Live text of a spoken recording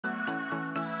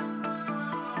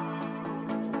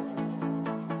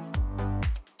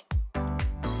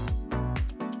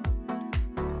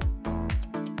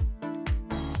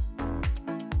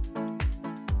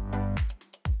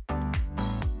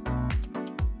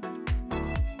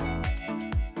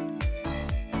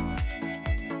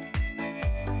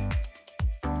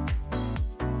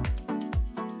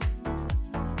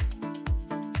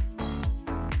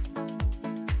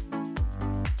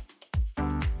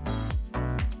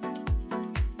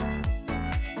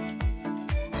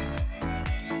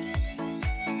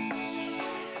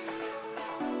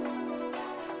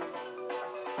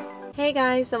Hey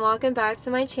guys, and welcome back to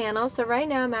my channel. So right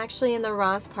now I'm actually in the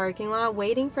Ross parking lot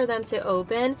waiting for them to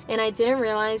open, and I didn't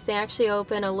realize they actually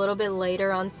open a little bit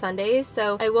later on Sundays.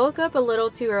 So I woke up a little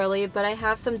too early, but I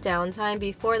have some downtime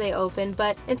before they open.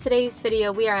 But in today's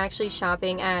video we are actually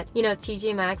shopping at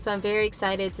TJMAXX, so I'm very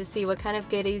excited to see what kind of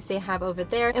goodies they have over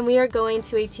there. And we are going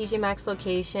to a TJMAXX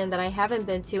location that I haven't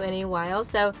been to in a while,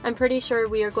 so I'm pretty sure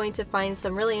we are going to find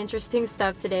some really interesting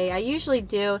stuff today. I usually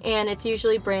do, and it's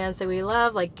usually brands that we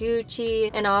love like Gucci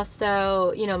and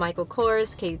also, Michael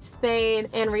Kors, Kate Spade.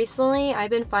 And recently I've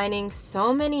been finding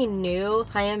so many new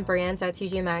high-end brands at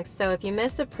TJMAXX, so if you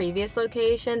missed the previous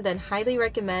location, then highly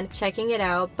recommend checking it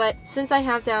out. But since I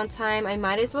have downtime, I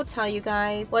might as well tell you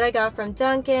guys what I got from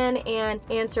Dunkin' and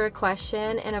answer a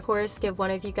question, and of course give one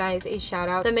of you guys a shout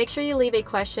out. So make sure you leave a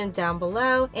question down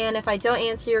below, and if I don't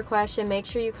answer your question, make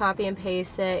sure you copy and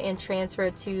paste it and transfer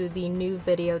it to the new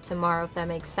video tomorrow, if that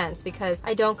makes sense, because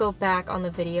I don't go back on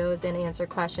the videos and answer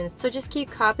questions. So just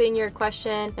keep copying your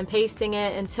question and pasting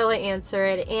it until I answer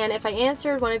it. And if I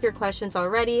answered one of your questions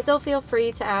already, still feel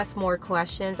free to ask more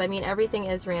questions. I mean, everything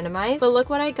is randomized. But look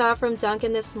what I got from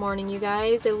Dunkin' this morning, you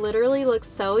guys. It literally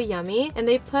looks so yummy, and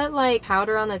they put like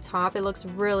powder on the top. It looks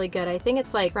really good. I think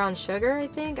it's like brown sugar, I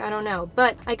don't know.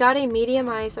 But I got a medium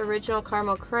ice original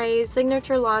caramel craze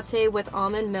signature latte with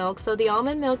almond milk. So the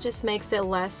almond milk just makes it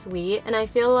less sweet, and I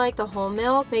feel like the whole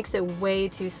milk makes it way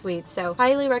too sweet. So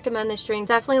highly recommend this drink.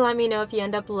 Definitely let me know if you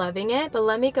end up loving it. But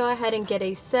let me go ahead and get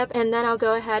a sip, and then I'll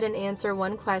go ahead and answer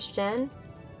one question.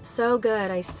 So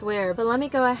good, I swear. But let me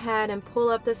go ahead and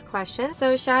pull up this question.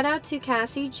 So shout out to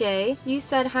Cassie J. You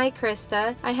said, "Hi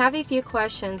Krista, I have a few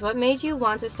questions. What made you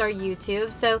want to start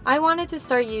YouTube?" So I wanted to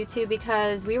start YouTube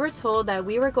because we were told that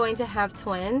we were going to have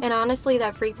twins, and honestly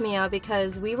that freaked me out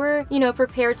because we were,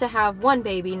 prepared to have one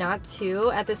baby, not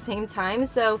two at the same time.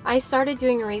 So I started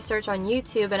doing research on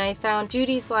YouTube, and I found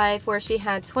Judy's life where she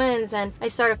had twins, and I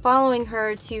started following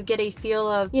her to get a feel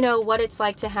of, what it's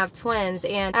like to have twins.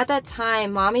 And at that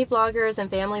time, mommy vloggers and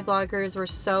family vloggers were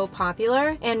so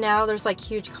popular, and now there's like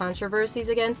huge controversies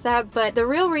against that. But the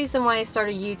real reason why I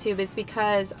started YouTube is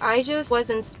because I just was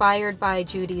inspired by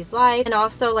Judy's life, and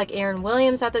also like Aaron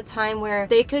Williams at the time, where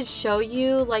they could show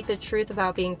you like the truth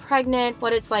about being pregnant,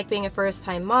 what it's like being a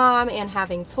first-time mom and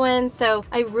having twins. So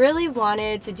I really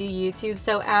wanted to do YouTube.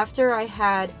 So after I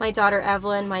had my daughter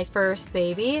Evelyn, my first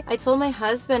baby, I told my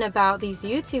husband about these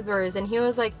YouTubers, and he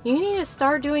was like, "You need to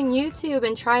start doing YouTube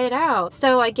and try it out."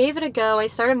 So I gave it a go. I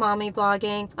started mommy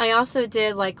vlogging. I also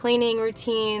did like cleaning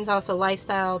routines, also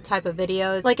lifestyle type of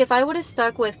videos. Like if I would have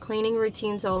stuck with cleaning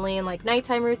routines only and like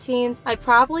nighttime routines, I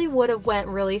probably would have went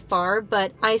really far,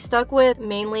 but I stuck with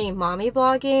mainly mommy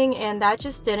vlogging, and that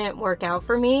just didn't work out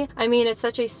for me. I mean, it's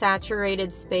such a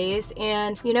saturated space,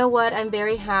 and you know what? I'm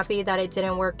very happy that it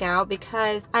didn't work out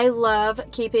because I love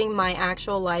keeping my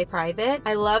actual life private.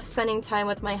 I love spending time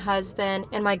with my husband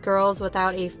and my girls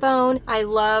without a phone. I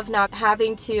love not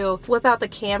having to whip out the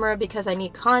camera because I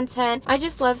need content. I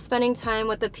just love spending time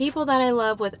with the people that I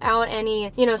love without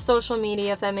any, social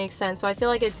media, if that makes sense. So I feel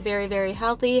like it's very, very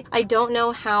healthy. I don't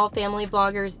know how family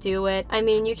vloggers do it. I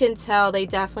mean, you can tell they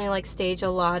definitely like stage a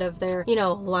lot of their,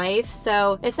 life.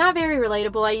 So it's not very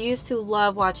relatable. I used to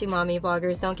love watching mommy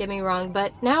vloggers, don't get me wrong,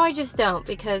 but now I just don't,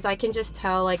 because I can just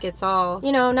tell like it's all,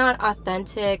 not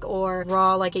authentic or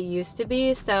raw like it used to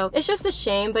be. So it's just a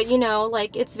shame, but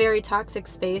like it's very toxic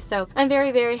space. So I'm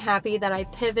very happy that I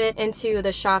pivot into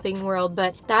the shopping world.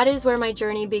 But that is where my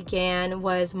journey began,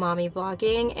 was mommy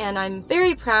vlogging, and I'm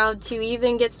very proud to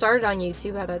even get started on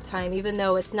YouTube at that time. Even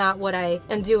though it's not what I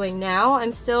am doing now,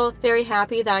 I'm still very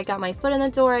happy that I got my foot in the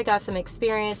door. I got some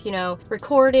experience,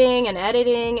 recording and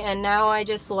editing, and now I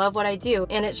just love what I do,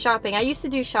 and it's shopping. I used to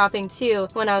do shopping too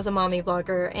when I was a mommy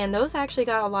vlogger, and those actually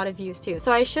got a lot of views too.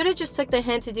 So I should have just took the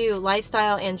hint to do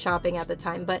lifestyle and shopping at the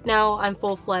time, but now I'm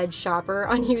full-fledged shopper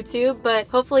on YouTube. But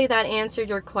hopefully that answered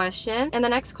your question. And the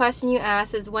next question you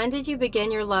asked is, when did you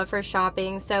begin your love for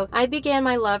shopping? So I began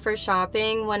my love for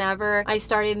shopping whenever I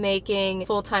started making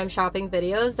full-time shopping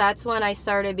videos. That's when I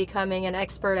started becoming an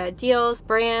expert at deals,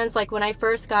 brands. Like when I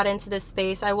first got into this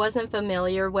space, I wasn't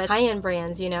familiar with high-end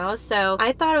brands, so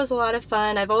I thought it was a lot of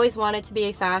fun. I've always wanted to be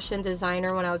a fashion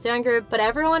designer when I was younger, but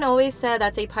everyone always said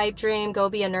that's a pipe dream, go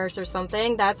be a nurse or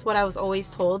something. That's what I was always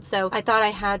told. So I thought I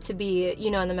had to be,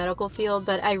 in the medical field,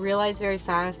 but I realized realized very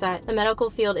fast that the medical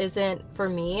field isn't for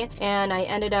me, and I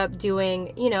ended up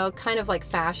doing, you know, kind of like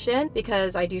fashion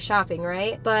because I do shopping,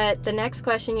 right? But the next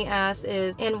question you asked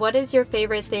is, and what is your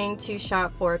favorite thing to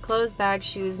shop for? Clothes, bags,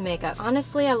 shoes, makeup.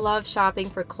 Honestly, I love shopping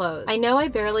for clothes. I know I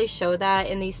barely show that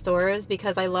in these stores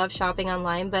because I love shopping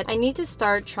online, but I need to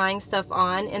start trying stuff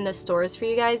on in the stores for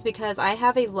you guys because I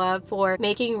have a love for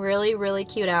making really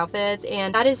cute outfits,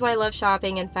 and that is why I love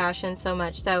shopping and fashion so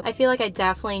much. So I feel like I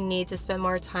definitely need to spend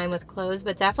more time with clothes,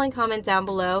 but definitely comment down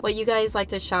below what you guys like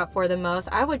to shop for the most.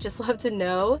 I would just love to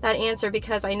know that answer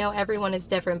because I know everyone is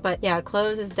different, but yeah,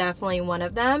 clothes is definitely one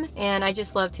of them, and I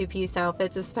just love two-piece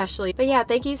outfits especially. But yeah,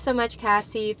 thank you so much,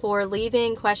 Cassie, for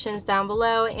leaving questions down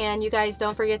below, and you guys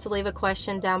don't forget to leave a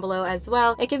question down below as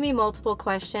well. It can be multiple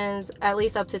questions, at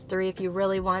least up to 3 if you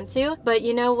really want to. But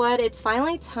you know what, it's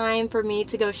finally time for me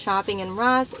to go shopping in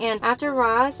Ross, and after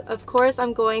Ross, of course,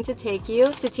 I'm going to take you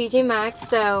to TJ Maxx.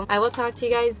 So I will talk to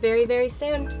you guys very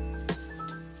soon.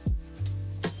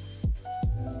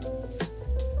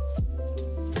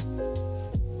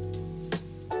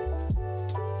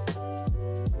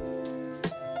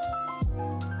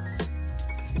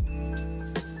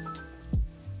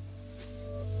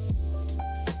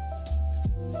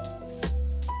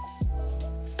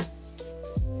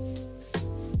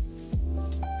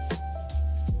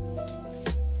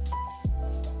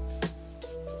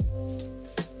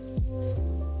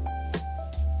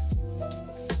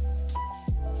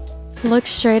 Look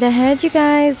straight ahead, you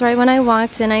guys. Right when I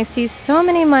walked in, I see so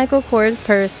many Michael Kors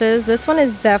purses. This one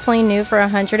is definitely new for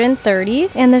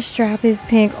 $130, and the strap is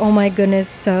pink. Oh my goodness,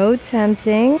 so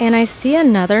tempting. And I see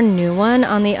another new one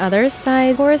on the other side.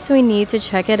 Of course, we need to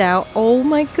check it out. Oh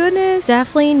my goodness,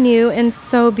 definitely new and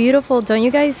so beautiful, don't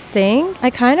you guys think? I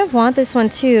kind of want this one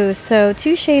too. So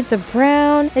 2 shades of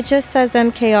brown. It just says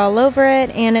MK all over it,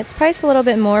 and it's priced a little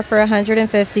bit more for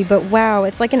 $150, but wow,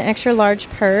 it's like an extra large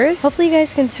purse. Hopefully you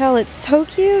guys can tell it's so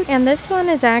cute. And this one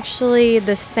is actually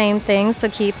the same thing, so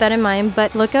keep that in mind.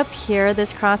 But look up here,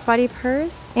 this crossbody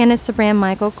purse, and it's the brand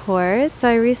Michael Kors. So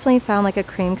I recently found like a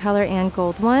cream color and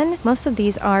gold one. Most of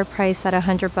these are priced at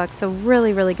 $100, so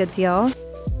really good deal.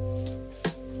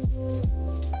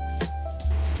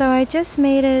 So I just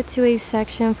made it to a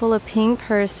section full of pink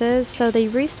purses. So they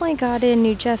recently got in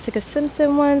new Jessica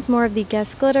Simpson ones, more of the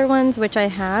Guess glitter ones, which I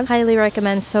have. Highly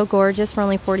recommend, so gorgeous for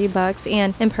only $40,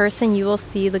 and in person you will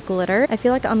see the glitter. I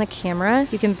feel like on the camera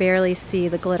you can barely see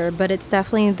the glitter, but it's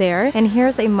definitely there. And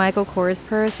here's a Michael Kors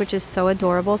purse, which is so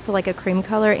adorable. So like a cream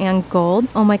color and gold.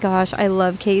 Oh my gosh, I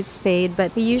love Kate Spade,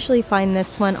 but we usually find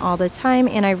this one all the time,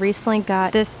 and I recently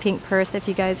got this pink purse. If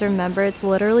you guys remember, it's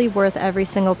literally worth every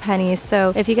single penny.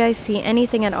 So if you guys see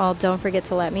anything at all, don't forget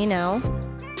to let me know.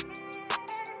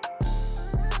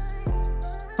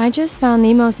 I just found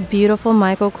the most beautiful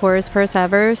Michael Kors purse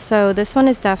ever. So this one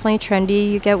is definitely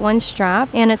trendy. You get one strap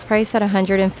and it's priced at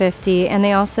 $150, and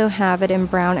they also have it in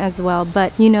brown as well,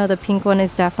 but you know the pink one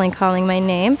is definitely calling my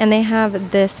name. And they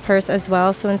have this purse as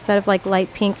well, so instead of like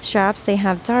light pink straps, they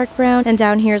have dark brown, and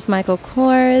down here's Michael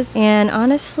Kors. And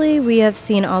honestly, we have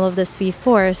seen all of this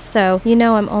before, so you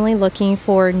know I'm only looking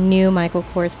for new Michael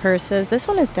Kors purses. This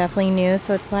one is definitely new,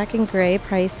 so it's black and gray,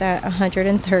 priced at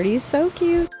 $130. So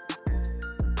cute.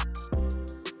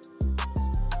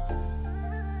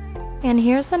 And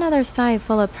here's another side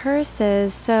full of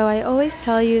purses. So I always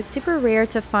tell you it's super rare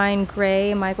to find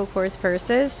gray Michael Kors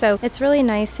purses, so it's really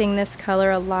nice seeing this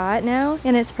color a lot now,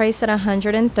 and it's priced at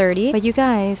 $130. But you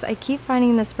guys, I keep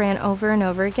finding this brand over and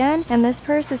over again, and this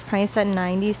purse is priced at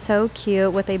 $90. So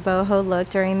cute, with a boho look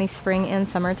during the spring and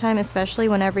summertime, especially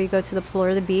whenever you go to the pool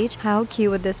or the beach. How cute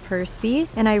would this purse be?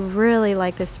 And I really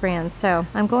like this brand, so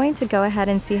I'm going to go ahead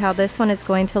and see how this one is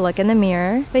going to look in the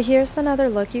mirror. But here's another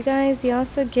look, you guys. You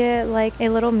also get like a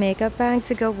little makeup bag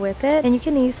to go with it, and you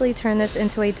can easily turn this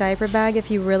into a diaper bag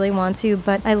if you really want to.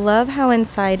 But I love how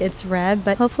inside it's red,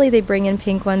 but hopefully they bring in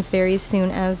pink ones very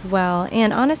soon as well.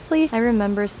 And honestly, I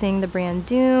remember seeing the brand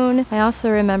Dune. I also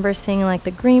remember seeing like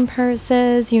the green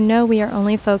purses. You know we are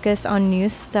only focused on new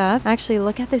stuff. Actually,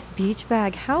 look at this beach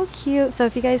bag, how cute. So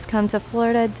if you guys come to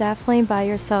Florida, definitely buy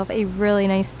yourself a really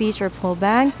nice beach or pool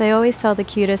bag. They always sell the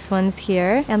cutest ones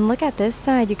here. And look at this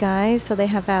side, you guys. So they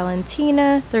have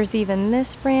Valentina. There's even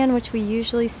this brand, which we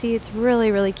usually see. It's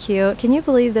really cute. Can you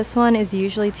believe this one is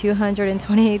usually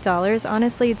 $228?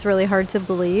 Honestly, it's really hard to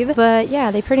believe. But yeah,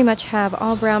 they pretty much have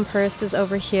all brown purses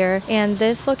over here, and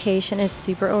this location is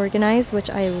super organized,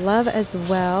 which I love as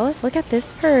well. Look at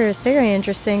this purse, very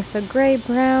interesting. So gray,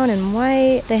 brown, and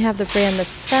white. They have the brand The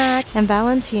Sack. back, and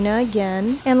Valentina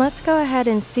again. And let's go ahead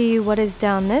and see what is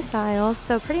down this aisle.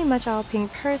 So pretty much all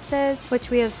pink purses, which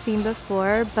we have seen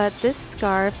before, but this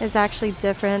scarf is actually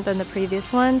different than the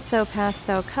previous one. So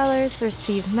pastel colors. There's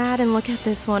Steve Madden. Look at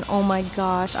this one. Oh my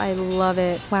gosh, I love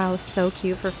it. Wow, so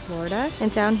cute for Florida.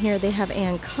 And down here they have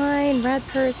Anne Klein, red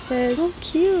purses. Oh,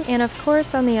 cute. And of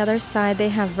course on the other side they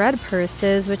have red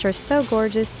purses, which are so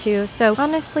gorgeous too. So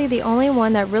honestly, the only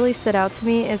one that really stood out to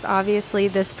me is obviously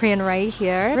this brand right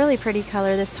here. Really pretty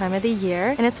color this time of the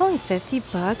year. And it's only 50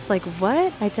 bucks. Like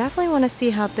what? I definitely want to see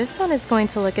how this one is going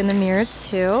to look in the mirror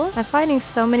too. I'm finding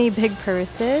so many big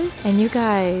purses. And you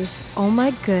guys, oh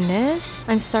my goodness.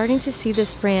 I'm starting to see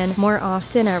this brand more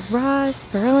often at Ross,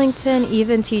 Burlington,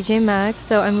 even TJMAXX.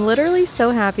 So I'm literally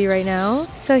so happy right now.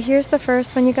 So here's the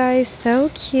first one, you guys. So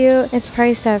cute. It's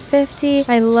priced at $50.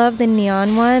 I love the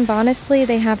neon one, but honestly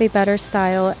they have a better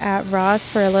style at Ross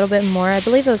for a little bit more. I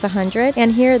believe it was $100,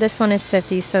 and here this one is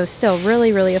 $50, so still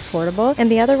really affordable.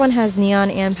 And the other one has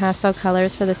neon and pastel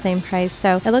colors for the same price,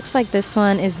 so it looks like this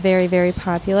one is very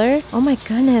popular. Oh my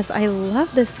goodness, I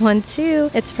love this one too.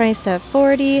 It's priced at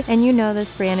 $40, and you know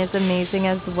this brand is amazing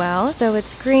as well. So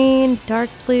it's green, dark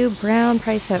blue, brown,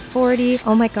 priced at $40.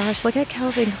 Oh my gosh, look at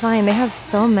Calvin Klein. They have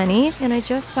so many, and I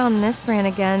just found this brand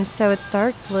again. So it's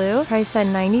dark blue, priced at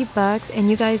 90 bucks, and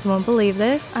you guys won't believe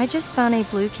this. I just found a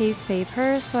blue case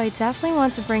paper, so I definitely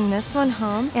want to bring this one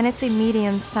home, and it's a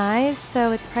medium size,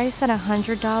 so it's priced at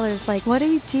 $100. Like, what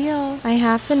a deal. I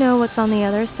have to know what's on the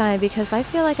other side because I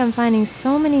feel like I'm finding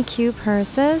so many cute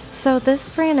purses. So this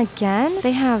brand again,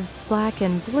 they have black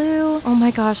and blue. Oh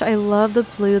my gosh, I love the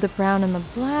blue, the brown, and the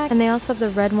black. And they also have the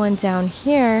red one down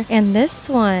here. And this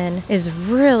one is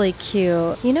really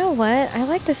cute. You know what? I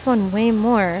like this one way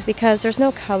more because there's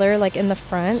no color like in the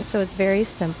front, so it's very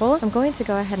simple. I'm going to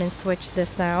go ahead and switch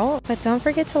this out. But don't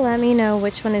forget to let me know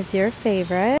which one is your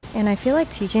favorite. And I feel like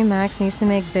TJMAXX needs to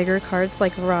make bigger carts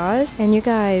like Ross. And you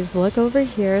guys, look over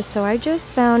here. So I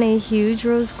just found a huge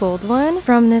rose gold one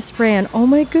from this brand. Oh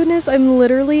my goodness, I'm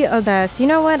literally obsessed. You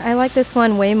know what? I like this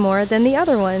one way more than the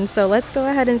other one. So let's go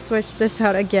ahead and switch this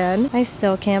out again. I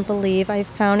still can't believe I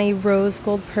found a rose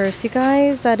gold purse, you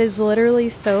guys. That is literally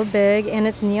so big, and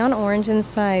it's neon orange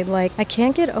inside. Like, I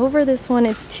can't get over this one.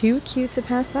 It's too cute to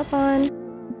pass up on.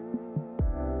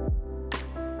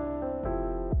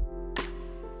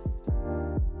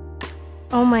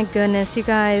 Oh my goodness, you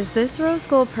guys, this rose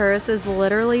gold purse is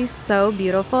literally so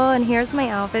beautiful. And here's my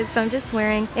outfit. So I'm just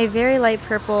wearing a very light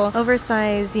purple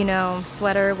oversized, you know,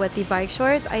 sweater with the bike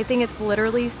shorts. I think it's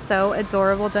literally so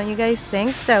adorable, don't you guys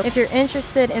think? So if you're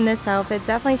interested in this outfit,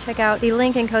 definitely check out the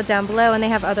link and code down below, and they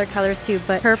have other colors too.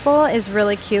 But purple is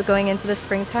really cute going into the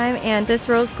springtime, and this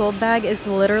rose gold bag is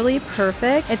literally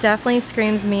perfect. It definitely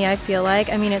screams me, I feel like.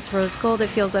 I mean, it's rose gold, it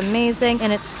feels amazing,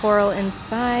 and it's coral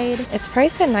inside. It's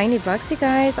priced at 90 bucks, you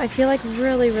guys. I feel like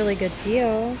really good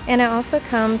deal. And it also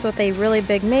comes with a really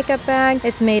big makeup bag.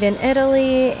 It's made in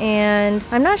Italy, and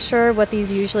I'm not sure what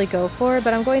these usually go for,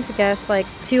 but I'm going to guess like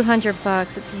 200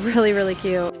 bucks. It's really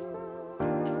cute.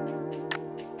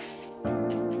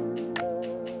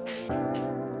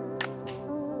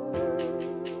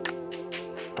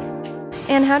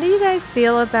 And how do you guys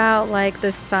feel about like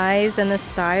the size and the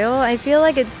style? I feel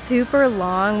like it's super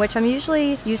long, which I'm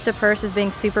usually used to purses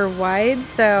being super wide,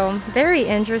 so very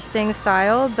interesting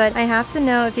style. But I have to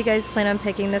know if you guys plan on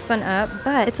picking this one up.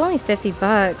 But it's only 50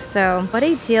 bucks, so what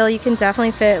a deal. You can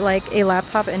definitely fit like a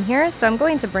laptop in here, so I'm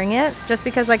going to bring it just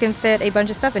because I can fit a bunch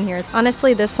of stuff in here.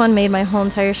 Honestly, this one made my whole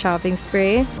entire shopping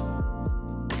spree.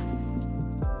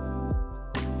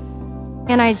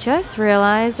 And I just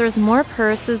realized there's more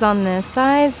purses on this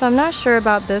side, so I'm not sure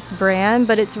about this brand,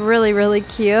 but it's really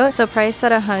cute. So priced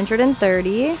at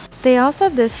 $130. They also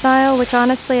have this style, which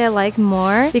honestly I like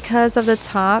more because of the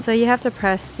top. So you have to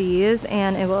press these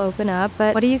and it will open up.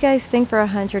 But what do you guys think for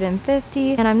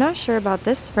 $150? And I'm not sure about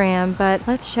this brand, but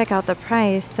let's check out the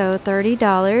price. So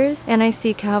 $30. And I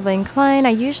see Calvin Klein.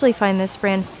 I usually find this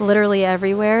brand literally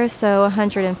everywhere. So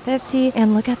 $150.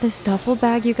 And look at this duffel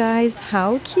bag, you guys.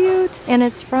 How cute. And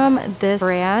it's from this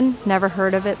brand. Never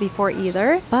heard of it before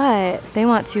either. But they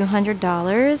want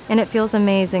 $200 and it feels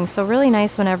amazing. So really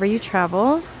nice whenever you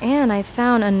travel. And I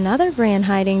found another brand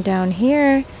hiding down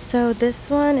here. So this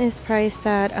one is priced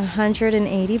at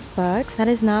 180 bucks. That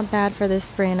is not bad for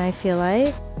this brand, I feel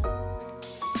like.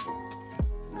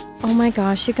 Oh my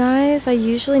gosh, you guys, I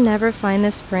usually never find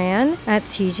this brand at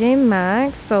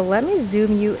TJMAXX, so let me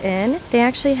zoom you in. They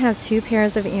actually have 2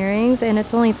 pairs of earrings and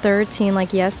it's only $13,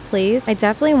 like yes please. I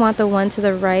definitely want the one to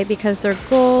the right because they're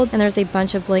gold and there's a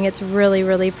bunch of bling. It's really,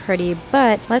 really pretty.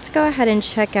 But let's go ahead and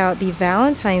check out the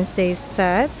Valentine's Day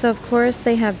set. So of course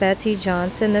they have Betsey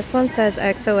Johnson. This one says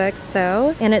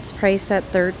XOXO and it's priced at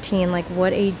 $13. Like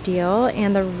what a deal.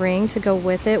 And the ring to go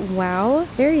with it. Wow,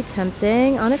 very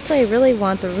tempting. Honestly, I really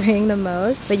want the ring the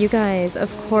most. But you guys,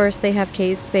 of course they have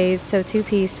Kate Spades. So 2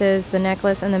 pieces, the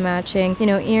necklace and the matching, you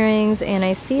know, earrings. And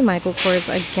I see Michael Kors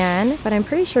again, but I'm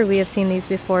pretty sure we have seen these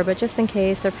before. But just in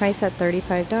case, they're priced at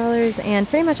 $35. And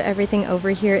pretty much everything over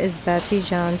here is Betsey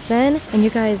Johnson. And you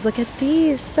guys, look at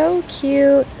these, so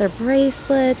cute. They're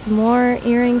bracelets, more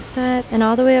earring set, and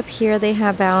all the way up here they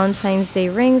have Valentine's Day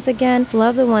rings again.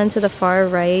 Love the one to the far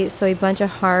right, so a bunch of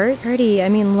hearts. Pretty. I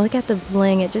mean, look at the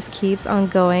bling, it just keeps on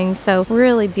going. So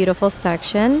really beautiful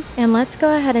section. And let's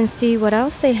go ahead and see what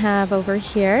else they have over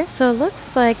here. So it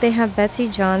looks like they have Betsey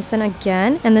Johnson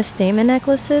again, and the statement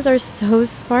necklaces are so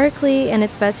sparkly, and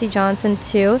it's Betsey Johnson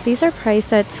too. These are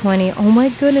priced at $20. Oh my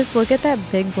goodness, look at that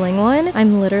big bling one.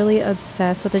 I'm literally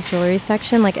obsessed with the jewelry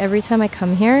section. Like every time I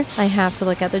come here, I have to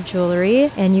look at the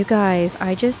jewelry. And you guys,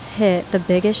 I just hit the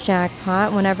biggest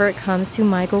jackpot whenever it comes to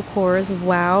Michael Kors.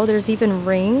 Wow, there's even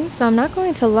rings. So I'm not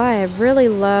going to lie, I really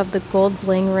love the gold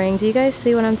bling ring. Do you guys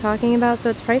see what I'm talking about? So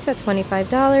it's priced at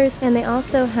 $25, and they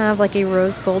also have like a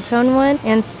rose gold tone one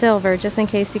and silver, just in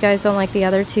case you guys don't like the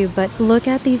other two. But look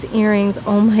at these earrings,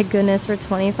 oh my goodness, for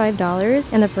 $25.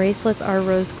 And the bracelets are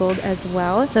rose gold as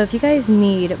well. So if you guys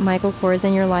need Michael Kors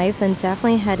in your life, then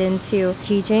definitely head into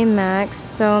TJMAXX.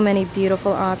 So many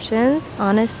beautiful options.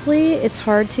 Honestly, it's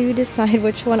hard to decide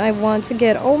which one I want to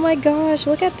get. Oh my gosh,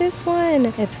 look at this one.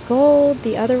 It's gold.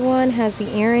 The other one has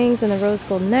the earrings and the rose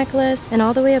gold necklace. And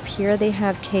all the way up here, they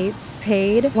have Kate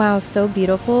Spade. Wow, so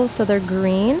beautiful. So they're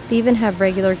green. They even have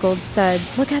regular gold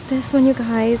studs. Look at this one, you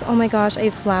guys. Oh my gosh, a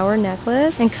flower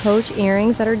necklace and Coach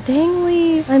earrings that are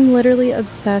dangly. I'm literally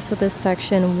obsessed with this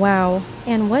section. Wow.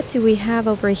 And what do we have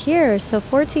over here? So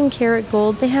 14 karat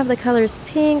gold. They have the colors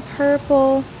pink,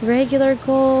 purple, regular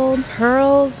gold,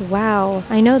 pearls. Wow.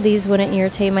 I know these wouldn't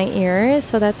irritate my ears,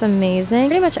 so that's amazing.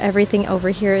 Pretty much everything over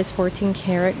here is 14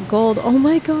 karat gold. Oh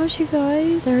my gosh, you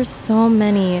guys. There are so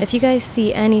many. If you guys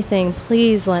see anything,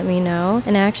 please let me know.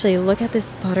 And actually, look at this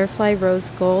butterfly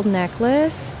rose gold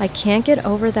necklace. I can't get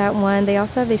over that one. They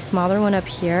also have a smaller one up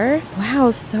here. Wow,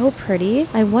 so pretty.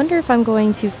 I wonder if I'm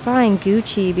going to find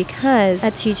Gucci, because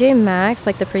at TJMAXX,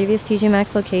 like the previous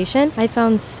TJMAXX location, I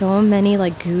found so many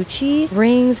like Gucci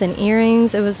rings and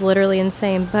earrings. It was literally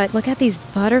insane. But look at these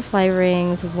butterfly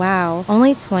rings. Wow,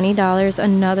 only $20.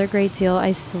 Another great deal,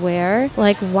 I swear.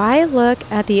 Like, why look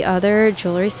at the other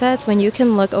jewelry sets when you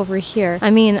can look over here? I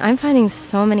mean, I'm finding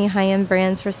so many high-end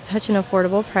brands for such an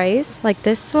affordable price. Like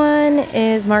this one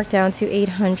is marked down to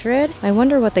 $800. I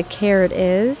wonder what the carat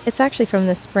is. It's actually from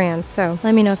this brand, so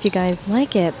let me know if you guys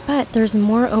like it. But there's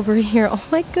more over here. Oh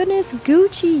my goodness,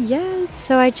 Gucci, yes.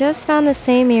 So I just found the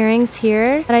same earrings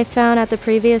here that I found at the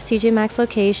previous TJMAXX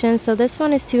location. So this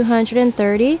one is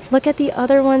 $230. Look at the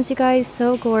other ones, you guys,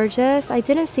 so gorgeous. I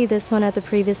didn't see this one at the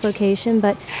previous location,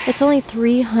 but it's only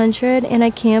 $300, and I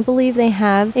can't believe they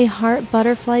have a heart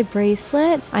butterfly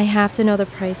bracelet. I have to know the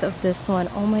price of this one.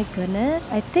 Oh my goodness.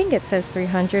 I think it says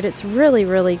 $300. It's really,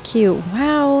 really cute.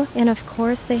 Wow. And of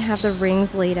course they have the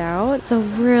rings laid out. So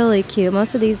really cute.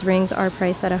 Most of these rings are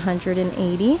priced at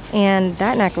 $180, and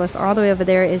that necklace all the way over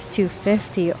there is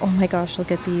 $250. Oh my gosh,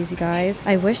 look at these, you guys.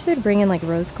 I wish they'd bring in like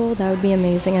rose gold. That would be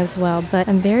amazing as well. But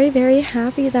I'm very, very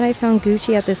happy that I found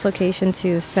Gucci at this location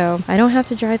too. So I don't have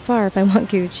to drive far if I want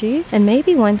Gucci. And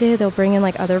maybe one day they'll bring in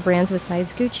like other brands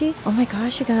besides Gucci. Oh my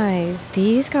gosh, you guys,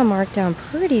 these got marked down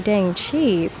pretty dang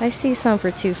cheap. I see some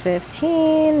for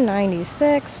 $215,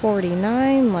 $96,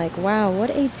 $49. Like, wow, what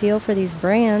a deal for these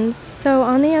brands. So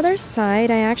on the other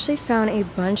side, I actually found a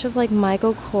bunch of like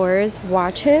Michael Kors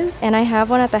watches, and I have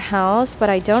one at the house, but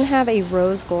I don't have a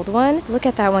rose gold one. Look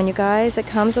at that one, you guys. It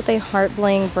comes with a heart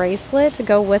bling bracelet to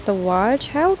go with the watch.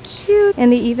 How cute.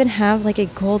 And they even have like a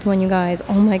gold one, you guys.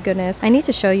 Oh my goodness, I need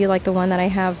to show you like the one that I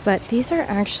have, but these are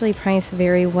actually priced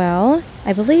very well.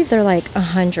 I believe they're like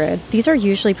 $100. These are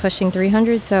usually pushing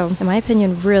 $300, so in my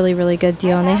opinion, really, really good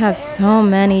deal. And they have so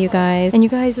many, you guys. And you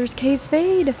guys, there's Kate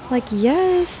Spade. Like,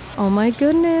 yes. Oh my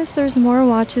goodness, there's more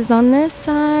watches on this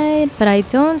side, but I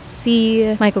don't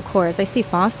see Michael Kors. I see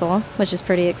Fossil, which is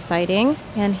pretty exciting.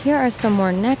 And here are some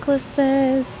more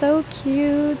necklaces. So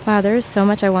cute. Wow, there's so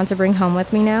much I want to bring home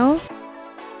with me now.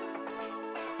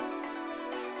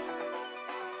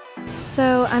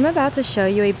 So I'm about to show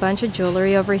you a bunch of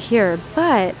jewelry over here,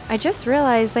 but I just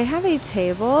realized they have a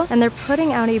table and they're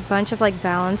putting out a bunch of like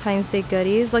Valentine's Day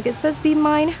goodies. Look, it says be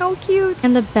mine, how cute.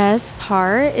 And the best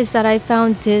part is that I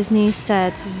found Disney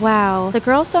sets. Wow. The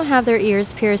girls don't have their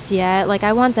ears pierced yet. Like,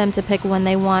 I want them to pick when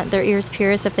they want their ears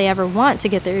pierced, if they ever want to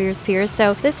get their ears pierced.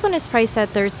 So this one is priced at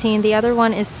 $13. The other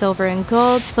one is silver and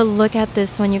gold. But look at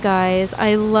this one, you guys.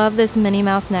 I love this Minnie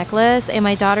Mouse necklace, and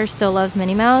my daughter still loves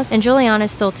Minnie Mouse, and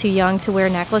Juliana's still too young to wear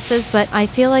necklaces, but I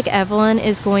feel like Evelyn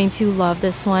is going to love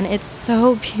this one. It's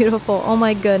so beautiful. Oh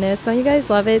my goodness. Don't you guys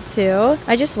love it too?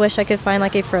 I just wish I could find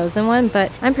like a frozen one,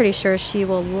 but I'm pretty sure she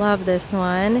will love this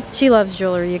one. She loves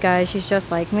jewelry, you guys. She's just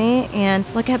like me. And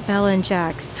look at Bella and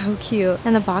Jack. So cute.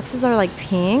 And the boxes are like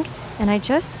pink. And I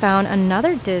just found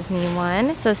another Disney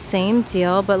one. So same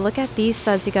deal, but look at these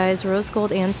studs, you guys. Rose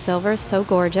gold and silver, so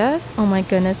gorgeous. Oh my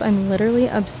goodness, I'm literally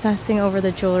obsessing over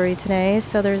the jewelry today.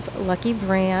 So there's Lucky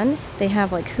Brand. They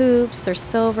have like hoops, there's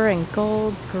silver and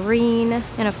gold, green,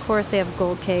 and of course they have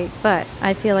gold cake. But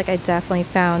I feel like I definitely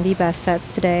found the best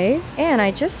sets today. And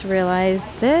I just realized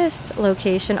this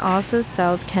location also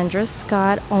sells Kendra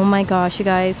Scott. Oh my gosh, you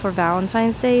guys, for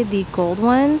Valentine's Day, the gold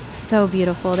ones, so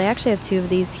beautiful. They actually have two of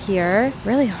these here.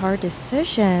 Really hard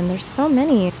decision. There's so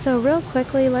many. So real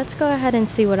quickly, let's go ahead and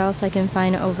see what else I can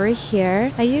find over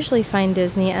here. I usually find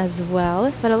Disney as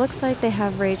well, but it looks like they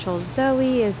have Rachel,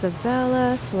 Zoe,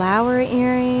 Isabella, flower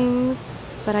earrings.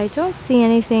 But I don't see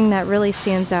anything that really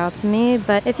stands out to me.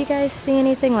 But if you guys see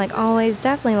anything, like always,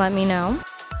 definitely let me know.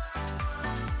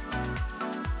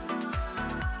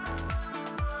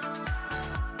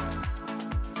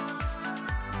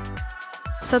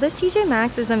 So this TJ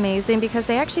Maxx is amazing because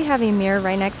they actually have a mirror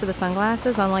right next to the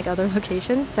sunglasses, unlike other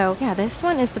locations. So yeah, this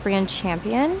one is the brand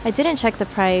Champion. I didn't check the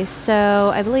price,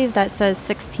 so I believe that says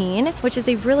 $16, which is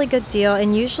a really good deal.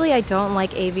 And usually I don't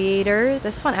like Aviator.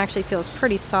 This one actually feels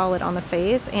pretty solid on the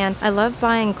face, and I love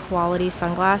buying quality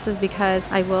sunglasses because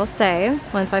I will say,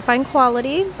 once I find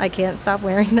quality, I can't stop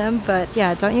wearing them. But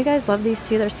yeah, don't you guys love these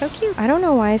two? They're so cute. I don't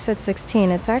know why I said 16.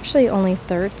 It's actually only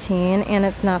 13, and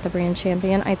it's not the brand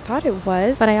Champion. I thought it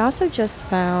was. But I also just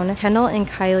found Kendall and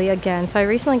Kylie again. So I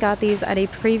recently got these at a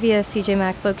previous TJ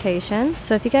Maxx location.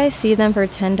 So if you guys see them for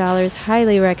 $10,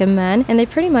 highly recommend. And they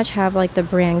pretty much have like the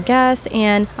brand Guess,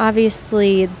 and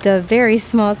obviously the very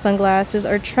small sunglasses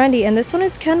are trendy. And this one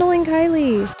is Kendall and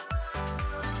Kylie.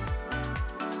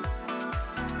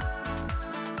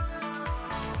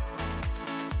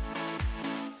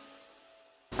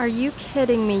 Are you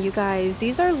kidding me, you guys?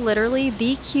 These are literally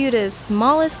the cutest,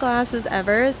 smallest glasses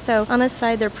ever. So on the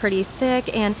side, they're pretty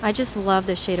thick, and I just love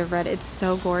the shade of red. It's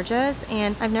so gorgeous,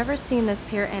 and I've never seen this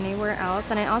pair anywhere else.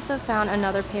 And I also found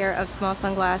another pair of small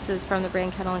sunglasses from the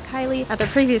brand Kendall and Kylie at the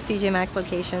previous TJ Maxx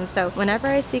location. So whenever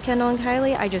I see Kendall and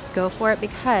Kylie, I just go for it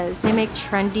because they make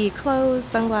trendy clothes,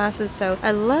 sunglasses. So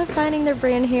I love finding their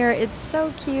brand here. It's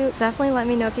so cute. Definitely let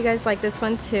me know if you guys like this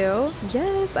one too.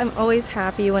 Yes, I'm always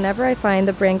happy whenever I find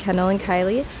the brand Kendall and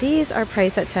Kylie. These are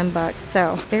priced at $10,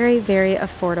 so very, very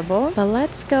affordable. But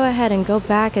let's go ahead and go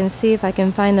back and see if I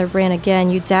can find their brand again.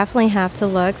 You definitely have to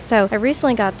look. So I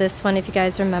recently got this one, if you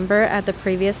guys remember, at the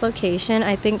previous location.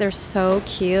 I think they're so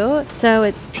cute. So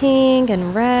it's pink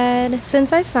and red.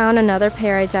 Since I found another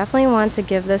pair, I definitely want to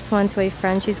give this one to a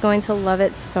friend. She's going to love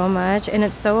it so much, and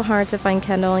it's so hard to find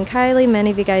Kendall and Kylie.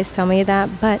 Many of you guys tell me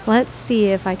that, but let's see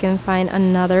if I can find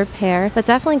another pair. But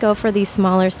definitely go for these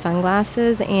smaller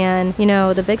sunglasses. And you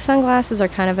know, the big sunglasses are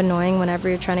kind of annoying whenever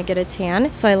you're trying to get a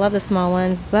tan, so I love the small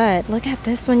ones. But look at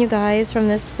this one, you guys, from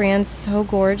this brand. So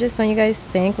gorgeous, don't you guys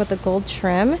think, with the gold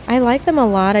trim? I like them a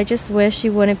lot. I just wish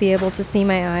you wouldn't be able to see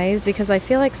my eyes because I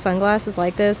feel like sunglasses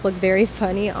like this look very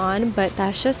funny on, but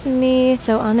that's just me.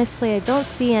 So honestly, I don't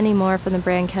see any more from the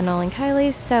brand Kendall and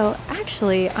Kylie. So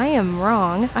actually, I am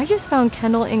wrong. I just found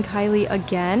Kendall and Kylie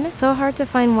again. So hard to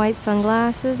find white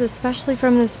sunglasses, especially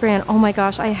from this brand. Oh my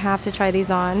gosh, I have to try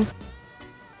these on.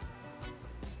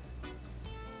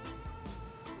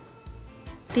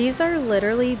 These are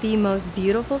literally the most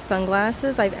beautiful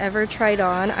sunglasses I've ever tried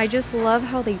on. I just love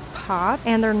how they pop,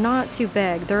 and they're not too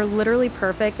big. They're literally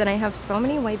perfect, and I have so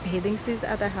many white bathing suits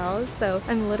at the house, so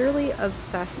I'm literally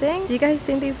obsessing. Do you guys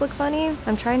think these look funny?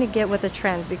 I'm trying to get with the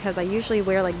trends because I usually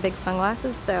wear like big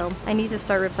sunglasses, so I need to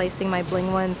start replacing my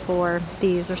bling ones for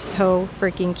these. They're so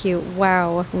freaking cute.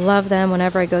 Wow. Love them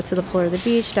whenever I go to the pool or the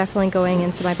beach. Definitely going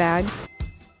into my bags.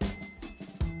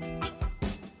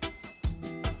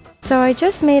 So I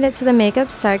just made it to the makeup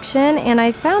section and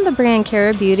I found the brand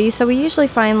Cara Beauty. So we usually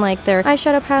find like their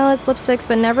eyeshadow palettes, lipsticks,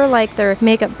 but never like their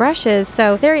makeup brushes.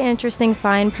 So very interesting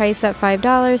find, priced at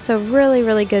 $5. So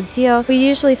really good deal. We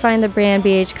usually find the brand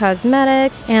BH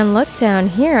Cosmetics. And look down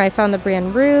here, I found the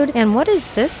brand Rude. And what is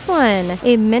this one?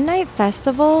 A Midnight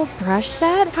Festival brush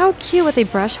set? How cute, with a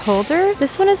brush holder.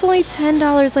 This one is only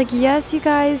 $10. Like, yes, you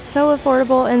guys, so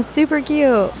affordable and super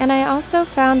cute. And I also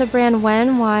found the brand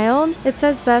When Wild. It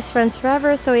says Best Friends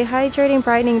Forever, so a hydrating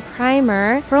brightening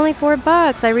primer for only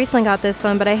 $4. I recently got this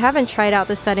one, but I haven't tried out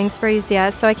the setting sprays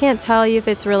yet, so I can't tell you if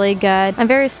it's really good. I'm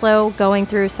very slow going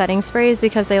through setting sprays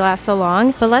because they last so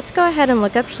long. But let's go ahead and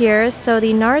look up here. So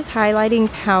the NARS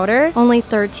highlighting powder, only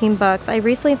 $13. I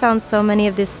recently found so many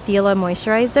of this Stila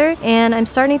moisturizer, and I'm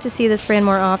starting to see this brand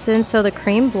more often. So the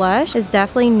cream blush is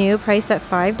definitely new, priced at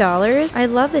 $5. I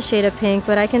love the shade of pink,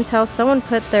 but I can tell someone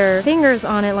put their fingers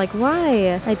on it. Like,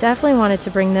 why? I definitely wanted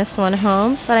to bring this one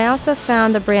home. But I also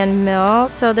found the brand Mill.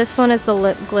 So this one is the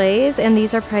lip glaze, and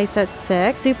these are priced at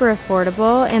 $6. Super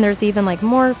affordable. And there's even like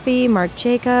Morphe, Marc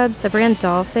Jacobs, the brand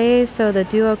Dollface, so the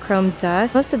Duochrome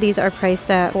Dust. Most of these are priced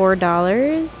at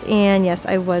 $4. And yes,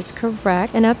 I was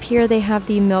correct. And up here they have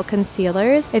the Milk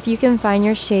concealers. If you can find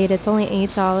your shade, it's only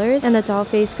 $8. And the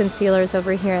Dollface concealers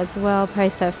over here as well,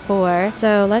 priced at $4.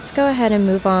 So let's go ahead and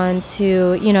move on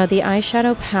to, you know, the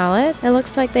eyeshadow palette. It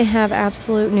looks like they have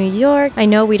Absolute New York. I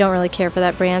know we don't really care for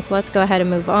that brand, so let's go ahead and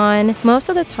move on. Most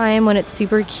of the time when it's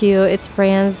super cute, it's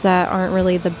brands that aren't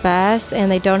really the best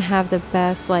and they don't have the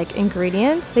best like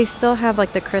ingredients. They still have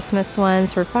like the Christmas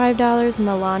ones for $5,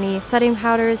 Milani setting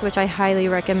powders, which I highly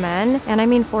recommend. And I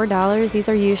mean $4, these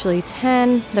are usually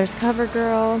 $10. There's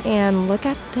CoverGirl, and look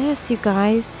at this, you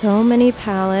guys, so many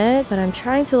palettes. But I'm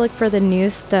trying to look for the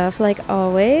new stuff like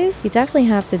always. You definitely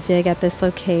have to dig at this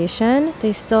location.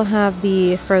 They still have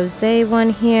the Frosé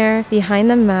one here. Behind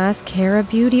the Mask, Cara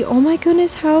Beauty. Oh my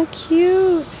goodness, how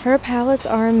cute. Her palettes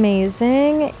are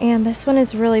amazing, and this one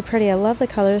is really pretty. I love the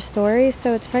color story.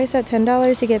 So it's priced at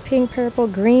 $10. You get pink, purple,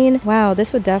 green. Wow,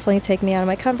 this would definitely take me out of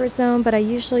my comfort zone, but I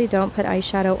usually don't put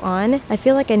eyeshadow on. I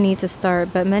feel like I need to start,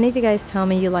 but many of you guys tell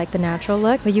me you like the natural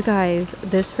look. But you guys,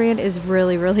 this brand is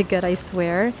really good, I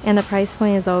swear. And the price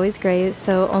point is always great,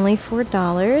 so only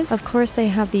 $4. Of course, they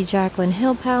have the Jaclyn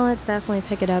Hill palettes. Definitely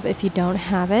pick it up if you don't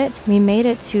have it. We made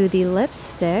it to the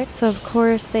lipstick. So of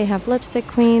course, they have Lipstick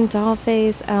Queen,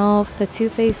 Dollface, Elf, the Too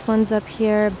Faced ones up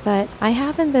here, but I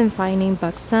haven't been finding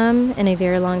Buxom in a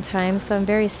very long time, so I'm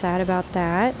very sad about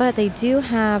that. But they do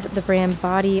have the brand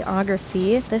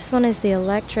Bodyography. This one is the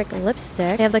electric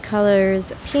lipstick. They have the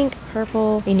colors pink,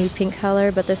 purple, a new pink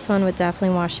color, but this one would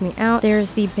definitely wash me out.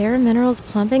 There's the Bare Minerals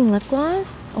Plumping Lip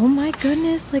Gloss. Oh my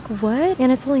goodness, like what?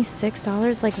 And it's only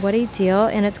 $6, like what a deal.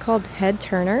 And it's called Head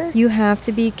Turner. You have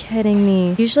to be kidding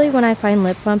me. Usually when I find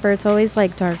lip plumper, it's always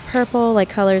like dark purple, like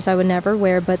colors I would never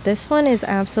wear, but this one is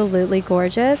absolutely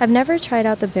gorgeous. I've never tried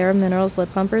out the Bare Minerals lip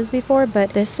plumpers before,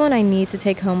 but this one I need to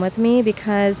take home with me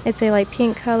because it's a light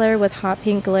pink color with hot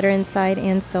pink glitter inside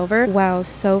and silver. Wow,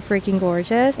 so freaking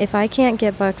gorgeous. If I can't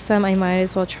get Buxom, I might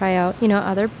as well try out, you know,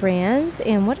 other brands.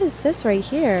 And what is this right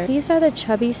here? These are the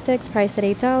Chubby Sticks, priced at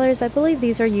 $8. I believe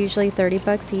these are usually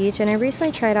 $30 each, and I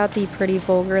recently tried out the Pretty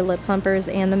Vulgar lip plumpers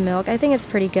and the Milk. I think it's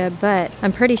pretty good, but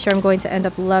I'm pretty sure I'm going to end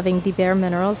up loving the Bare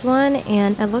Minerals one,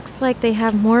 and it looks like they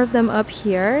have more of them up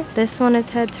here. This one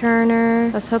is Head Turner.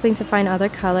 I was hoping to find other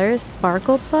colors.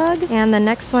 Sparkle Plug, and the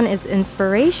next one is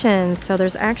Inspiration. So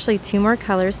there's actually 2 more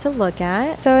colors to look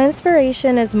at. So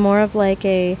Inspiration is more of like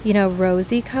a, you know,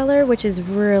 rosy color, which is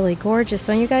really gorgeous.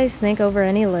 Don't you guys think over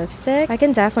any lipstick? I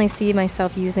can definitely see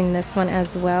myself using this one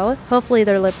as well. Hopefully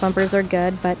their lip bumpers are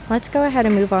good, but let's go ahead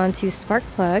and move on to Spark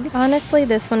Plug. Honestly,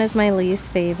 this one is my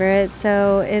least favorite.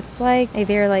 So it's like a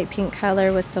very light pink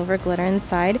color with silver glitter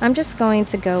inside. I'm just going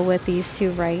to go with these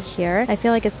 2 right here. I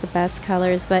feel like it's the best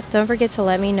colors, but don't forget to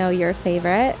let me know your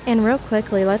favorite. And real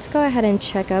quickly, let's go ahead and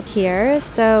check up here.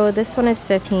 So this one is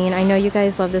 $15. I know you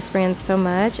guys love this brand so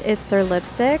much. It's their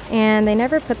lipstick, and they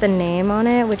never put the name on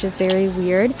it, which is very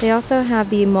weird. They also have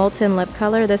the Molten Lip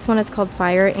Color. This one is called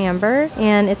Fire Amber,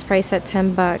 and it's priced at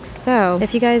 $10. So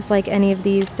if you guys like any of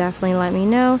these, definitely let me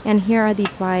know. And here are the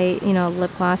white, you know,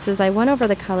 lip glosses. I went over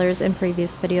the colors in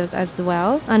previous videos as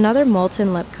well. Another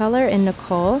Molten Lip Color in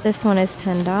Nicole. This one is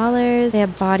 $10. They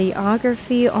have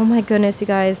Bodyography. Oh my goodness, you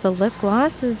guys, the lip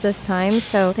glosses this time.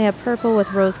 So they have purple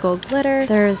with rose gold glitter.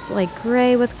 There's like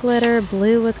gray with glitter,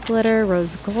 blue with glitter,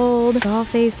 rose gold,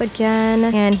 Dollface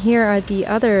again. And here are the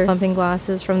other plumping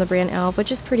glosses from the brand Elf,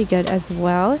 which is pretty good as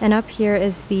well. And up here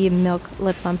is the Milk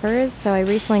lip plumpers. So I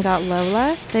recently got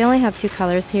Lola. They only have 2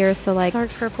 colors here, so like dark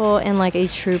purple and like a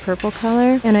true purple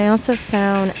color. And I also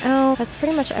found Elf now. That's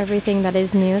pretty much everything that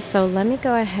is new. So let me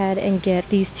go ahead and get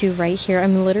these two right here.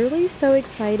 I'm literally so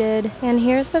excited. And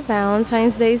here's the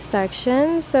Valentine's Day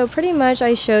section. So pretty much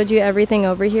I showed you everything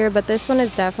over here, but this one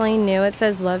is definitely new. It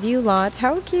says love you lots.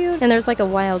 How cute. And there's like a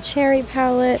wild cherry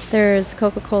palette. There's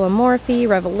Coca-Cola Morphe,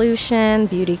 Revolution,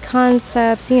 Beauty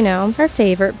Concepts, you know, our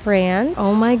favorite brand.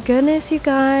 Oh my goodness, you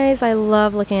guys. I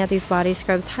love looking at these body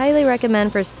scrubs. Highly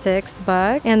recommend for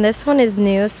 $6. And this one is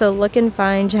new. So Lookin'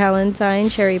 Fine Valentine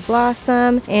Cherry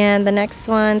Blossom. And the next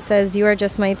one says you are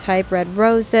just my type, Red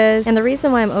Roses. And the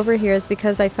reason why I'm over here is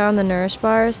because I found the Nourish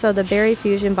Bar. So the Berry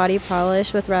Fusion Body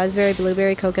Polish with raspberry,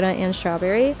 blueberry, coconut, and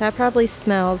strawberry. That probably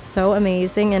smells so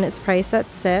amazing, and it's priced at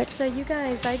 $6. So you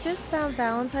guys, I just found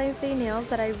Valentine's Day nails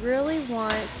that I really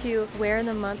want to wear in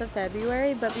the month of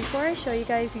February. But before I show you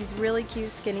guys these really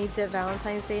cute skinny dip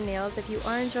Valentine's Day nails, if you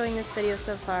are enjoying this video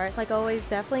so far, like always,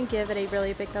 definitely give it a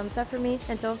really big thumbs up for me.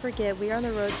 And don't forget, we are on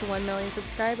the road to 1 million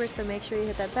subscribers, so make sure you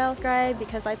hit that bell, subscribe,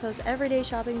 because I post everyday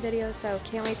shopping videos, so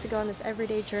can't wait to go on this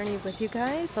everyday journey with you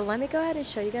guys. But let me go ahead and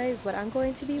show you guys what I'm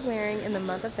going to be wearing in the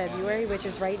month of February, which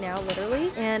is right now,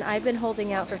 literally. And I've been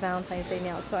holding out for Valentine's Day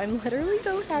nails, so I'm literally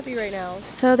so happy right now.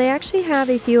 So they actually have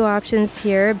a few options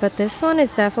here, but this one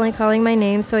is definitely calling my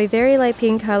name. So a very light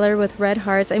pink color with red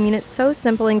hearts. I mean, it's so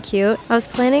simple and cute. I was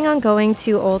planning on going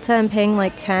to Ulta and paying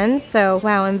like 10, so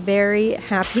wow, I'm very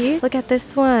happy. Look at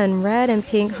this one, red and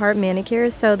pink heart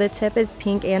manicures. So the tip is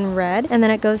pink and red, and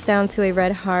then it goes down to a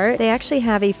red heart. They actually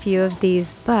have a few of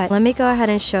these, but let me go ahead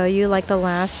and show you like the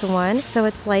last one. So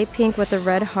it's light pink with the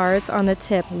red hearts on the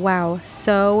tip. Wow,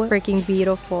 so freaking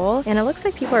beautiful. And it looks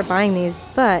like people are buying these,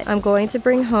 but I'm going to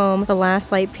bring home the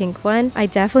last light pink one. I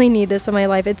definitely need this in my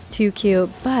life. It's too cute.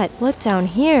 But look down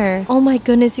here. Oh my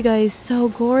goodness, you guys, so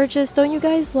gorgeous. Don't you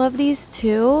guys love these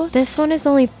too? This one is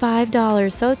only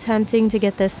 $5. So tempting to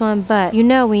get this one, but you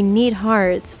know we need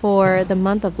hearts for the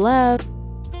month of love.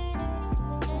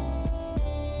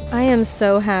 I am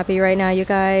so happy right now, you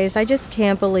guys. I just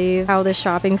can't believe how the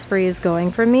shopping spree is going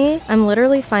for me. I'm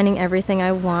literally finding everything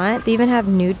I want. They even have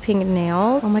nude pink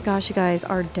nails. Oh my gosh, you guys,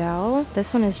 Ardell.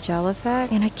 This one is Gel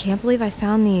Effect. And I can't believe I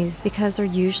found these because they're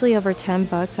usually over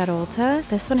 $10 at Ulta.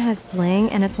 This one has bling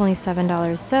and it's only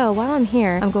 $7. So while I'm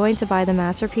here, I'm going to buy the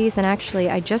Masterpiece. And actually,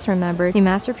 I just remembered the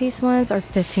Masterpiece ones are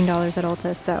 $15 at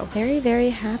Ulta. So very,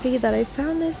 very happy that I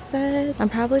found this set. I'm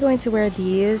probably going to wear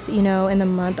these, you know, in the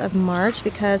month of March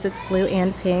because it's blue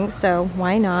and pink, so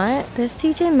why not? This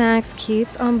TJ Maxx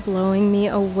keeps on blowing me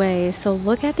away. So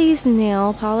look at these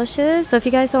nail polishes. So if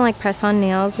you guys don't like press-on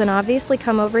nails, then obviously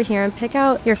come over here and pick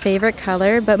out your favorite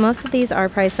color, but most of these are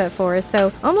priced at $4,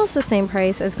 so almost the same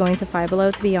price as going to Five Below,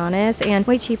 to be honest, and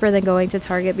way cheaper than going to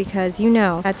Target because you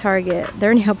know at Target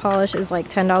their nail polish is like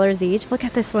 $10 each. Look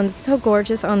at this one, so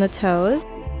gorgeous on the toes.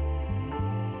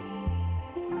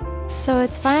 So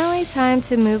it's finally time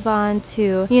to move on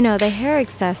to, you know, the hair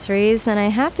accessories, and I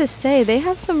have to say they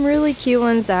have some really cute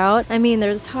ones out. I mean,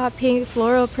 there's hot pink,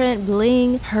 floral print,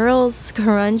 bling, pearls,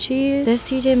 scrunchie. This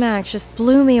TJ Maxx just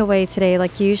blew me away today.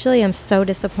 Like usually I'm so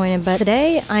disappointed, but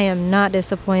today I am not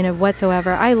disappointed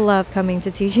whatsoever. I love coming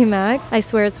to TJ Maxx. I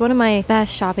swear it's one of my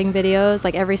best shopping videos,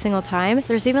 like every single time.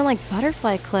 There's even like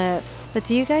butterfly clips. But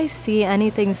do you guys see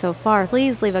anything so far?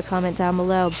 Please leave a comment down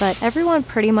below. But everyone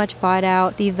pretty much bought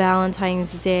out the Valentine's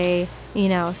Day, you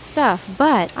know, stuff,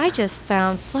 but I just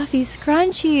found fluffy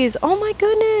scrunchies. Oh my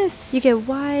goodness, you get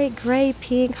white, gray,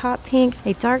 pink, hot pink,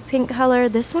 a dark pink color.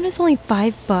 This one is only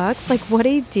 $5. Like, what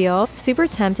a deal. Super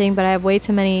tempting, but I have way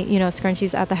too many, you know,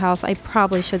 scrunchies at the house. I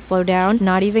probably should slow down,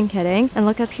 not even kidding. And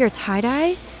look up here,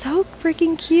 tie-dye, so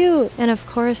freaking cute. And of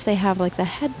course they have like the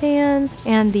headbands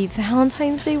and the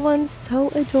Valentine's Day ones, so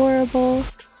adorable.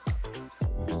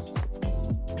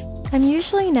 I'm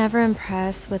usually never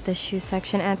impressed with the shoe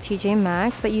section at TJ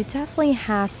Maxx, but you definitely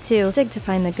have to dig to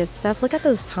find the good stuff. Look at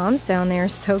those Toms down there,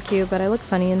 so cute, but I look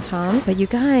funny in Toms. But you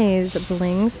guys,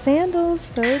 bling sandals,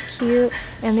 so cute.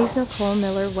 And these Nicole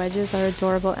Miller wedges are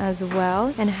adorable as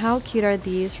well. And how cute are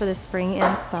these for the spring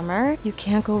and summer? You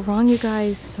can't go wrong, you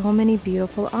guys. So many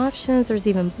beautiful options. There's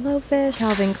even Blowfish,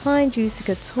 Calvin Klein, Juicy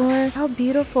Couture. How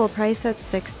beautiful, priced at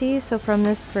 $60, so from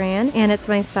this brand. And it's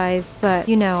my size, but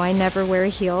you know, I never wear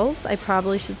heels. I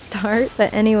probably should start.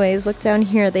 But anyways, look down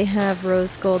here. They have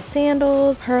rose gold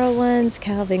sandals, pearl ones,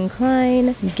 Calvin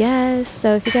Klein, Guess.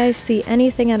 So if you guys see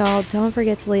anything at all, don't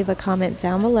forget to leave a comment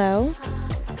down below.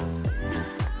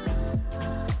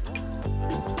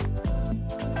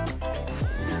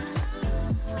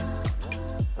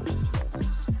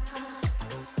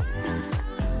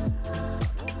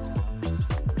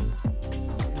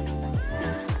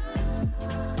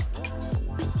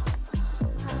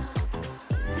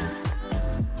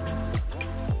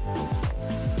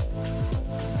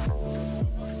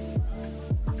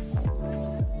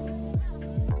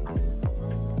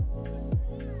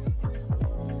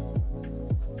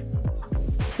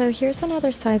 So here's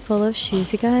another side full of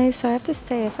shoes, you guys. So I have to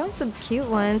say, I found some cute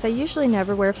ones. I usually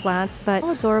never wear flats, but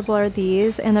how adorable are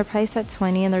these? And they're priced at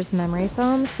 $20 and there's memory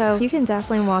foam, so you can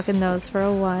definitely walk in those for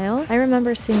a while. I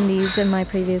remember seeing these in my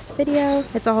previous video.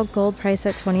 It's all gold, priced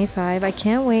at $25. I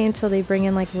can't wait until they bring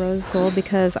in like rose gold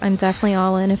because I'm definitely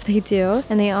all in if they do.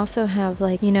 And they also have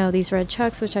like, you know, these red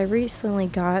Chucks, which I recently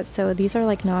got. So these are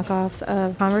like knockoffs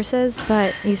of Converses,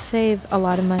 but you save a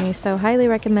lot of money. So highly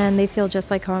recommend. They feel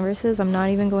just like Converses. I'm not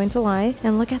even going to lie.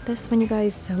 And look at this one, you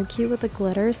guys. So cute with the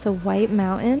glitter. So White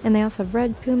Mountain. And they also have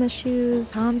red Puma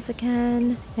shoes, Toms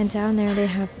again. And down there they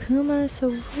have Puma.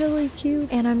 So really cute.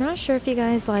 And I'm not sure if you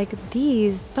guys like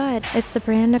these, but it's the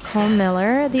brand Nicole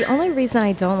Miller. The only reason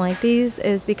I don't like these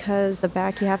is because the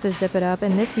back you have to zip it up,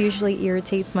 and this usually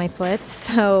irritates my foot.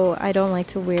 So I don't like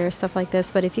to wear stuff like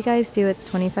this. But if you guys do, it's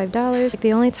 $25.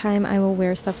 The only time I will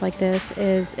wear stuff like this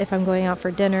is if I'm going out for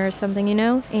dinner or something, you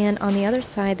know. And on the other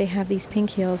side they have these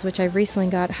pink heels, which I recently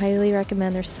got. Highly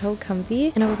recommend. They're so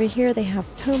comfy. And over here they have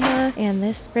Puma and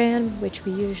this brand, which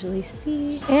we usually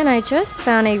see. And I just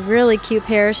found a really cute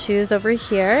pair of shoes over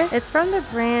here. It's from the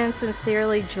brand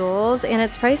Sincerely Jules and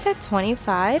it's priced at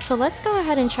 $25. So let's go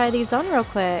ahead and try these on real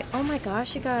quick. Oh my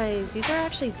gosh, you guys, these are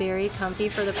actually very comfy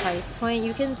for the price point.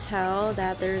 You can tell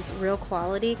that there's real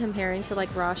quality comparing to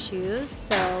like raw shoes.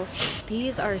 So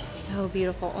these are so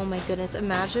beautiful. Oh my goodness,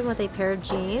 imagine with a pair of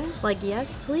jeans. Like,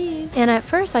 yes please. And at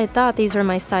first I thought these were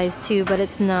my size too, but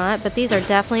it's not. But these are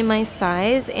definitely my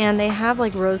size, and they have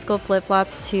like rose gold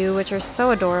flip-flops too, which are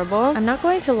so adorable. I'm not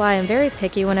going to lie, I'm very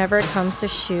picky whenever it comes to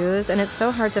shoes, and it's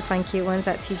so hard to find cute ones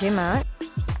at TJMAXX.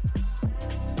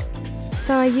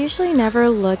 So I usually never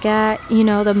look at, you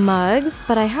know, the mugs,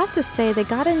 but I have to say they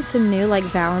got in some new like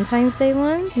Valentine's Day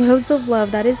ones. Loads of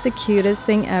love. That is the cutest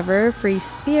thing ever. Free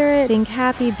spirit, think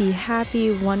happy, be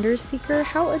happy, wonder seeker.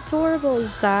 How adorable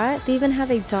is that? They even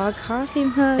have a dog coffee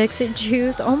mug, mix it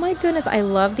juice. Oh my goodness, I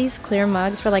love these clear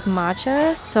mugs for like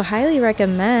matcha. So highly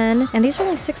recommend. And these are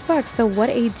only $6, so what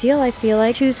a deal. I feel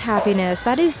like choose happiness.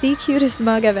 That is the cutest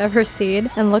mug I've ever seen.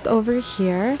 And look over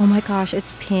here. Oh my gosh,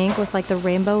 it's pink with like the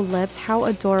rainbow lips. How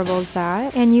adorable is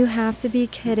that? And you have to be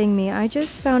kidding me. I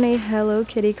just found a Hello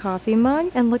Kitty coffee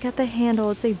mug, and look at the handle.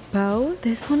 It's a bow.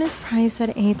 This one is priced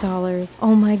at $8.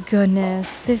 Oh my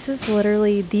goodness. This is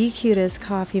literally the cutest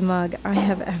coffee mug I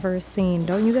have ever seen.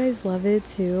 Don't you guys love it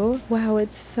too? Wow,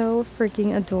 it's so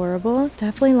freaking adorable.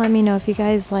 Definitely let me know if you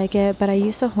guys like it, but I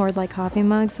used to hoard like coffee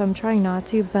mugs, so I'm trying not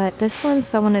to, but this one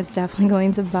someone is definitely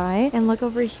going to buy. And look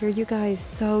over here, you guys.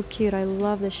 So cute. I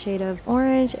love the shade of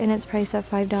orange, and it's priced at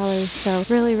 $5. So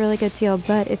really good deal.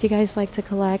 But if you guys like to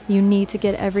collect, you need to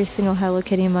get every single Hello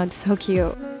Kitty mug. So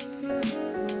cute.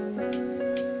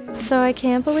 So I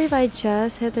can't believe I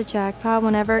just hit the jackpot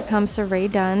whenever it comes to Rae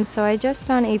Dunn. So I just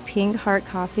found a pink heart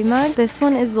coffee mug. This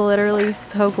one is literally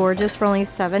so gorgeous for only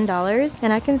 $7.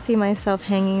 And I can see myself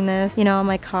hanging this, you know, on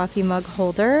my coffee mug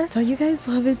holder. Don't you guys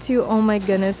love it too? Oh my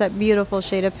goodness, that beautiful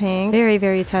shade of pink.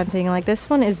 Very tempting. Like, this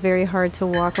one is very hard to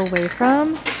walk away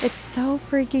from. It's so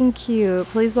freaking cute.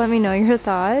 Please let me know your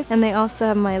thoughts. And they also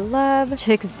have My Love,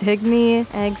 Chicks Dig Me,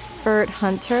 Expert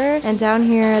Hunter. And down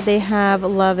here they have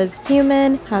Love is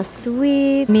Human, How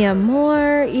Sweet, Mi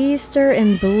Amor, Easter,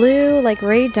 and Blue. Like,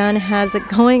 Rae Dunn has it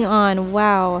going on.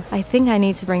 Wow. I think I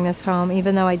need to bring this home,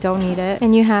 even though I don't need it.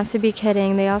 And you have to be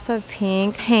kidding. They also have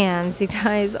pink hands, you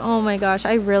guys. Oh my gosh.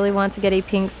 I really want to get a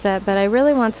pink set, but I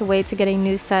really want to wait to get a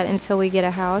new set until we get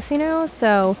a house, you know?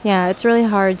 So yeah, it's really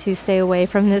hard to stay away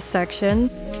from this section.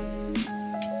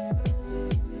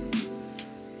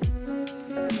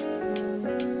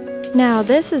 Now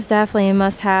this is definitely a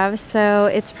must-have. So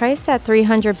it's priced at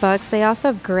 $300. They also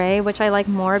have gray, which I like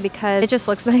more because it just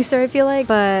looks nicer, I feel like.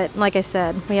 But like I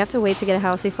said, we have to wait to get a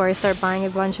house before I start buying a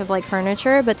bunch of like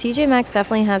furniture. But TJMAXX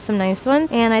definitely has some nice ones,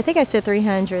 and I think I said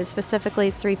 300, specifically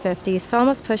it's 350, so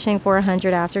almost pushing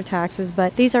 400 after taxes.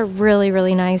 But these are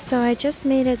really nice. So I just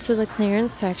made it to the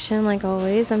clearance section. Like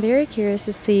always, I'm very curious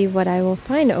to see what I will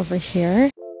find over here.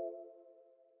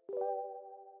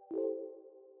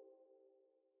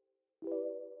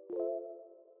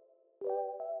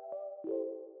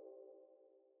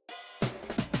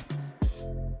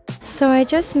 So I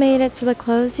just made it to the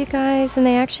clothes, you guys, and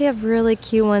they actually have really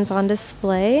cute ones on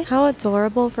display. How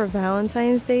adorable for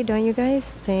Valentine's Day, don't you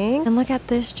guys think? And look at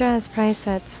this dress, priced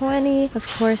at $20. Of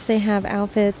course, they have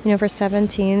outfits, you know, for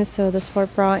 $17, so the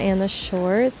sport bra and the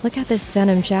shorts. Look at this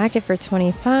denim jacket for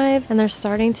 $25, and they're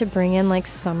starting to bring in like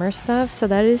summer stuff, so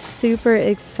that is super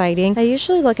exciting. I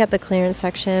usually look at the clearance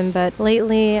section, but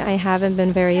lately I haven't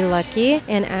been very lucky.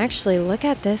 And actually, look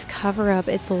at this cover up.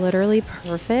 It's literally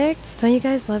perfect. Don't you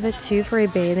guys love it too? $2 for a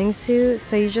bathing suit,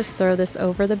 so you just throw this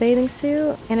over the bathing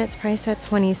suit, and it's priced at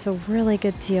 $20, so really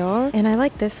good deal. And I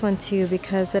like this one too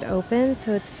because it opens,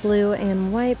 so it's blue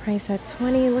and white, priced at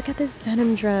 $20. Look at this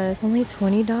denim dress, only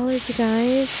 $20, you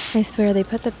guys. I swear they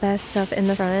put the best stuff in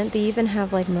the front. They even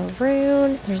have like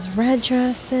maroon, there's red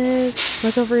dresses.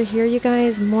 Look over here, you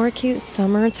guys, more cute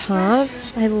summer tops.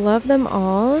 I love them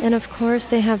all. And of course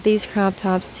they have these crop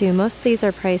tops too. Most of these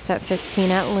are priced at $15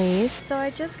 at least. So I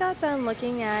just got done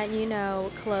looking at, you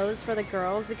know, clothes for the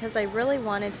girls because I really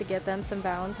wanted to get them some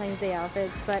Valentine's Day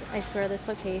outfits, but I swear this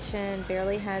location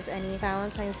barely has any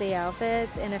Valentine's Day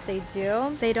outfits, and if they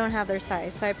do, they don't have their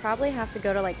size. So I probably have to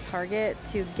go to like Target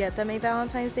to get them a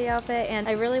Valentine's Day outfit, and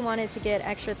I really wanted to get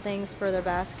extra things for their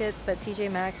baskets, but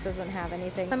TJMAXX doesn't have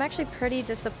anything. I'm actually pretty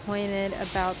disappointed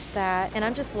about that, and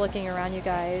I'm just looking around, you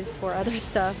guys, for other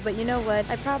stuff. But you know what?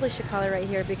 I probably should call it right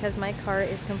here because my cart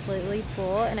is completely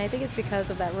full, and I think it's because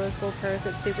of that rose gold purse.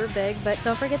 It's super big. But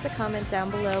don't forget to comment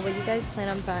down below what you guys plan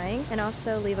on buying, and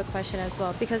also leave a question as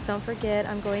well, because don't forget,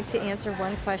 I'm going to answer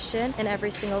one question in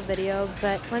every single video.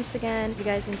 But once again, if you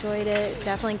guys enjoyed it,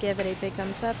 definitely give it a big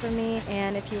thumbs up for me,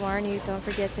 and if you are new, don't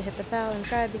forget to hit the bell and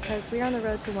subscribe because we're on the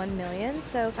road to 1 million.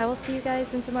 So I will see you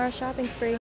guys in tomorrow's shopping spree.